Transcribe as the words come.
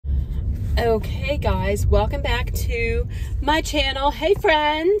Okay guys, welcome back to my channel. Hey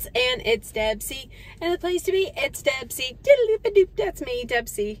friends, and it's Debsy, and the place to be, it's Debsy. That's me,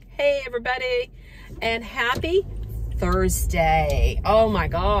 Debsy. Hey everybody, and happy Thursday. Oh my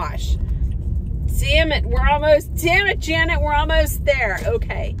gosh. Damn it, Janet, we're almost there.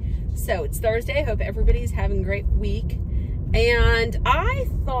 Okay, so it's Thursday. Hope everybody's having a great week. And I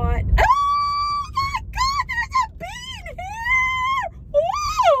thought, oh my God, there's a bean here!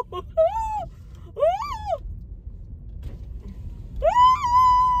 Whoa!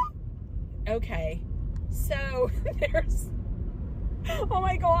 Okay, so oh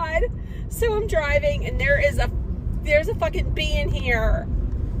my God. So I'm driving and there's a fucking bee in here.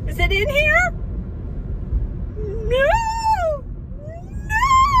 Is it in here? No!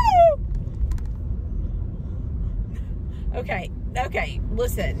 No! Okay,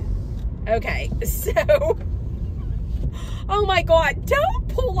 listen. Okay, so, oh my God, don't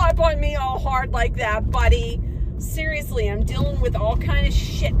pull up on me all hard like that, buddy. Seriously, I'm dealing with all kind of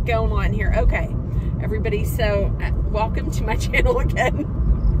shit going on here. Okay, everybody, so welcome to my channel again.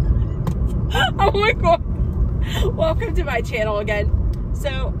 Oh my God, welcome to my channel again.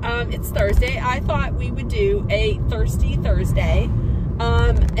 So, it's Thursday. I thought we would do a Thirsty Thursday,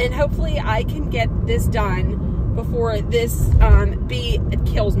 and hopefully I can get this done before this bee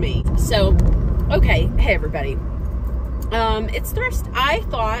kills me. So, okay, hey everybody. It's I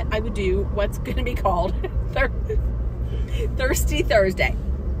thought I would do what's going to be called Thirsty Thursday.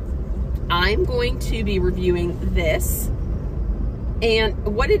 I'm going to be reviewing this,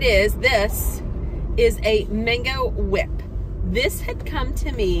 and what it is, this is a mango whip. This had come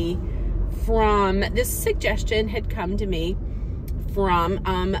to me from, this suggestion had come to me from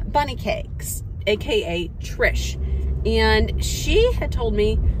Bunny Cakes, aka Trish, and she had told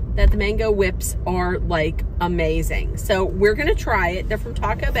me that the mango whips are like amazing. So we're gonna try it. They're from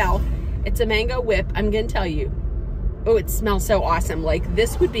Taco Bell. It's a mango whip. I'm gonna tell you, oh, it smells so awesome. Like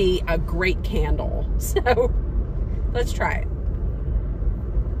this would be a great candle. So let's try it.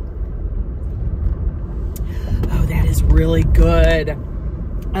 Oh, that is really good.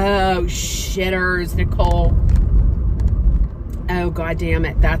 Oh, shitters, Nicole. Oh, God damn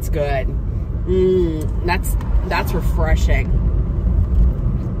it. That's good. That's refreshing.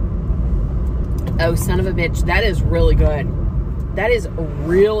 Oh, son of a bitch. That is really good. That is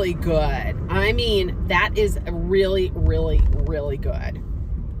really good. I mean, that is really, really, really good.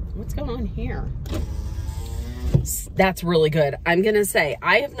 What's going on here? That's really good. I'm going to say,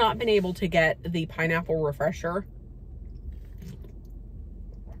 I have not been able to get the pineapple refresher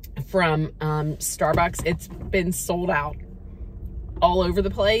from Starbucks. It's been sold out all over the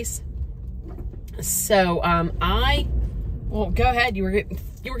place. So, well, go ahead. You were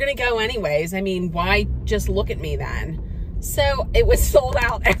going to go anyways. I mean, why just look at me then? So it was sold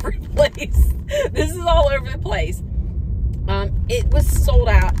out every place. This is all over the place. It was sold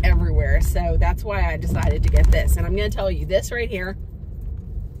out everywhere. So that's why I decided to get this. And I'm going to tell you this right here.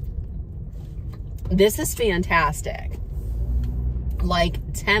 This is fantastic. Like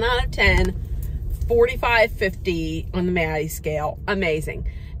 10 out of 10, 45, 50 on the Maddie scale. Amazing.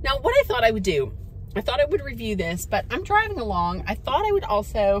 Now, what I thought I would do, I thought I would review this, but I'm driving along. I thought I would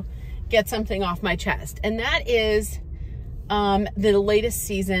also get something off my chest, and that is the latest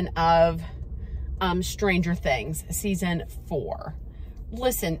season of Stranger Things, season 4.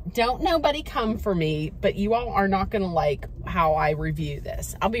 Listen, don't nobody come for me, but you all are not going to like how I review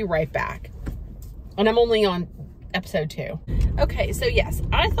this. I'll be right back. And I'm only on episode 2. Okay, so yes,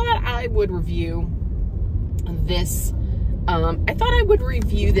 I thought I would review this. I thought I would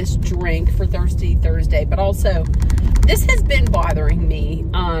review this drink for Thirsty Thursday, but also this has been bothering me.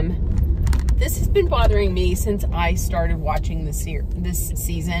 This has been bothering me since I started watching this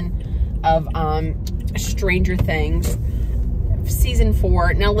season of Stranger Things, season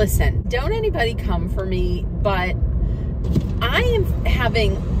 4. Now listen, don't anybody come for me, but I am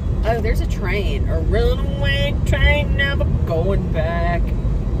having, oh, there's a train, a runaway train, never going back.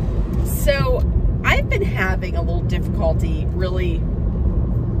 So I've been having a little difficulty really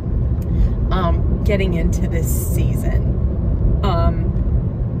getting into this season.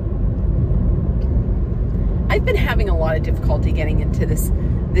 I've been having a lot of difficulty getting into this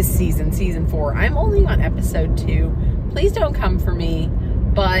season, season 4. I'm only on episode 2. Please don't come for me,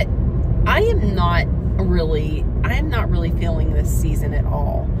 but I am not really feeling this season at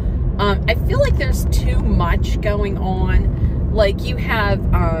all. I feel like there's too much going on. Like you have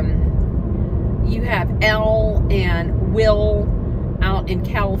Elle and Will out in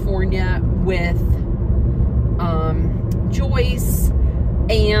California with Joyce,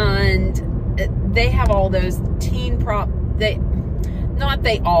 and they have all those teen not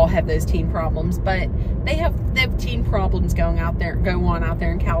they all have those teen problems, but they have teen problems go on out there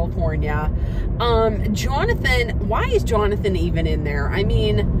in California. Jonathan, why is Jonathan even in there? I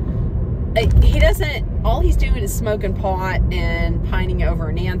mean, he doesn't, all he's doing is smoking pot and pining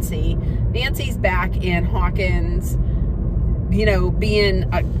over Nancy. Nancy's back in Hawkins, you know, being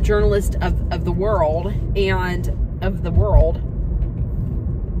a journalist of the world and the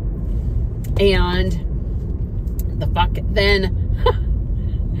fuck then.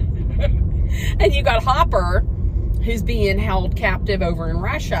 And you got Hopper, who's being held captive over in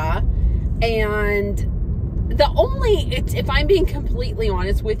Russia. And the only, if I'm being completely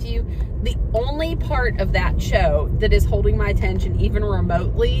honest with you, the only part of that show that is holding my attention even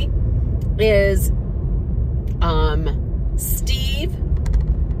remotely is Steve,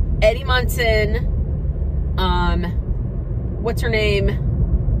 Eddie Munson, what's her name?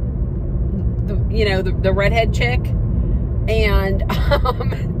 The redhead chick, and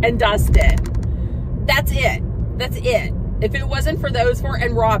Dustin. That's it. That's it. If it wasn't for those four,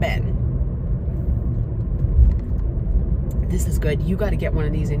 and Robin. This is good. You got to get one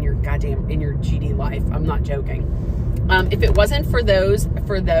of these in your GD life. I'm not joking. If it wasn't for those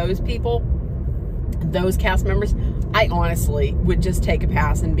people, those cast members, I honestly would just take a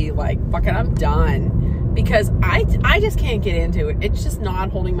pass and be like, fuck it, I'm done. Because I just can't get into it. It's just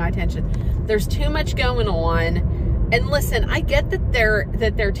not holding my attention. There's too much going on. And listen, I get that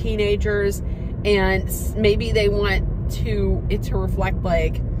they're teenagers and maybe they want it to reflect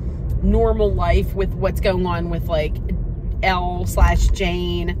like normal life with what's going on with like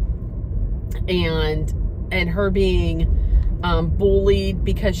Elle/Jane and her being bullied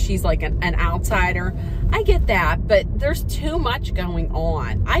because she's like an outsider. I get that, but there's too much going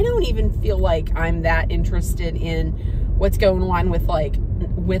on. I don't even feel like I'm that interested in what's going on with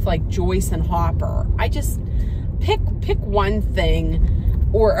like Joyce and Hopper. I just pick one thing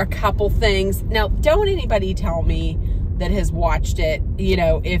or a couple things. Now, don't anybody tell me that has watched it, you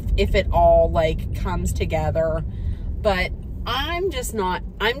know, if it all like comes together. But I'm just not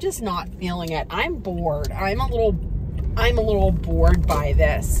feeling it. I'm bored. I'm a little bored by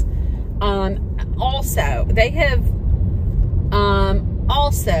this. Also, they have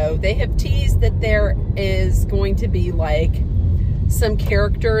teased that there is going to be like some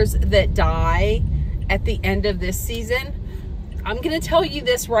characters that die at the end of this season. I'm going to tell you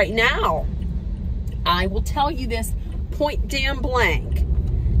this right now. I will tell you this point damn blank.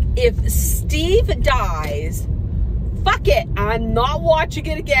 If Steve dies, fuck it. I'm not watching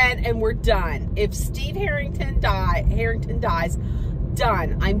it again and we're done. If Steve Harrington dies,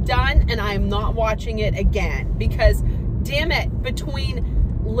 done. I'm done and I'm not watching it again because damn it,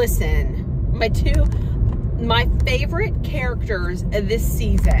 my favorite characters of this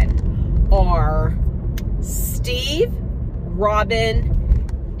season are Steve,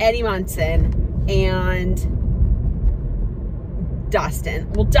 Robin, Eddie Munson, and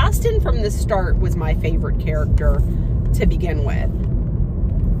Dustin. Well, Dustin from the start was my favorite character to begin with.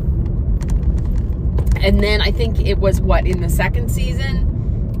 And then I think it was in the second season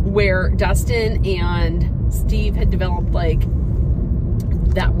where Dustin and Steve had developed like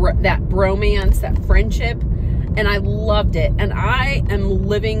that bromance, that friendship, and I loved it. And I am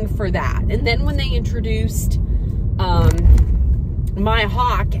living for that. And then when they introduced my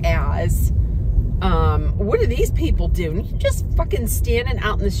Hawk as what are these people doing? You just fucking standing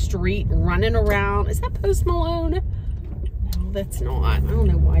out in the street, running around. Is that Post Malone? No, that's not. I don't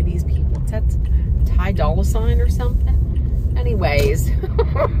know why these people. That's Ty Dolla $ign or something. Anyways,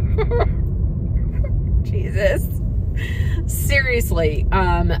 Jesus, seriously.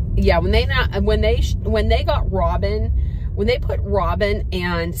 Yeah, when they got Robin, when they put Robin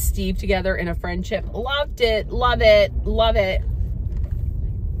and Steve together in a friendship, loved it, love it, love it.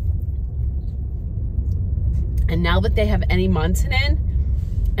 And now that they have Eddie Munson in,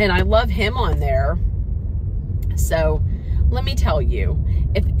 and I love him on there. So let me tell you,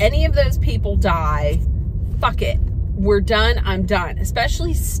 if any of those people die, fuck it. We're done. I'm done.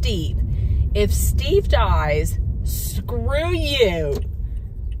 Especially Steve. If Steve dies, screw you.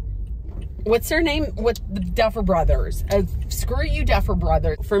 What's their name? What, the Duffer Brothers. Screw you, Duffer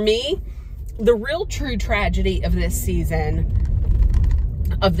Brothers. For me, the real true tragedy of this season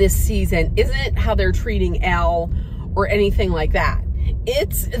isn't how they're treating Elle or anything like that.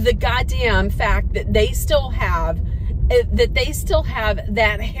 It's the goddamn fact that they still have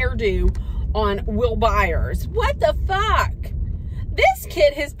that hairdo on Will Byers. What the fuck? This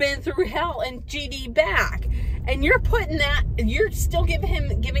kid has been through hell and GD back, and you're still giving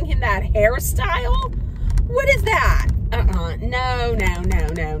him that hairstyle? What is that? No.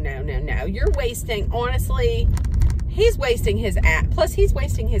 You're wasting, honestly, he's wasting his plus he's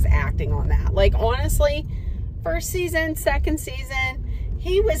wasting his acting on that. Like, honestly, first season, second season,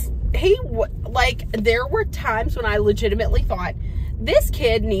 like, there were times when I legitimately thought, this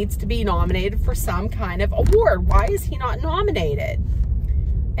kid needs to be nominated for some kind of award. Why is he not nominated?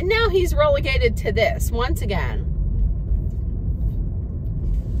 And now he's relegated to this once again.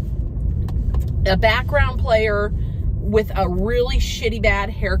 A background player with a really shitty bad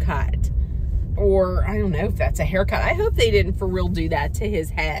haircut. Or, I don't know if that's a haircut. I hope they didn't for real do that to his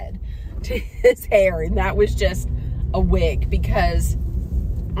head, to his hair, and that was just a wig, because,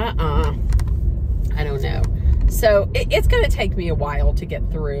 I don't know. So, it's going to take me a while to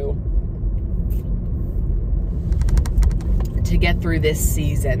get through this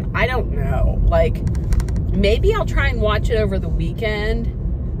season. I don't know. Like, maybe I'll try and watch it over the weekend,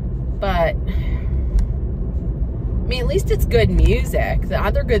 but I mean, at least it's good music. The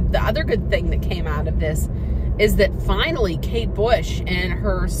other good thing that came out of this is that finally Kate Bush and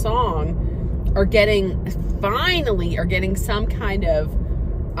her song are getting some kind of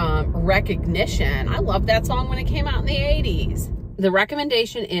recognition. I loved that song when it came out in the 80s. The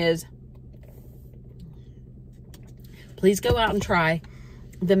recommendation is, please go out and try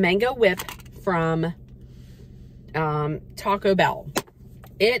the mango whip from Taco Bell.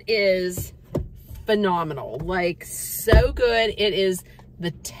 It is phenomenal, like, so good. It is the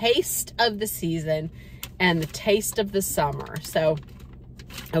taste of the season and the taste of the summer. So,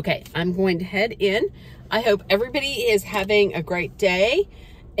 okay, I'm going to head in. I hope everybody is having a great day,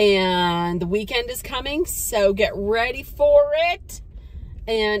 and the weekend is coming, so get ready for it.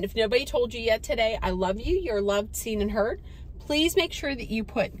 And if nobody told you yet today, I love you. You're loved, seen, and heard. Please make sure that you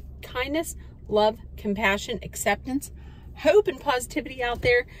put kindness, love, compassion, acceptance, hope, and positivity out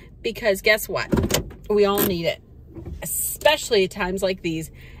there, because guess what? We all need it, especially at times like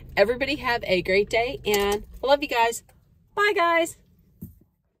these. Everybody have a great day, and I love you guys. Bye, guys.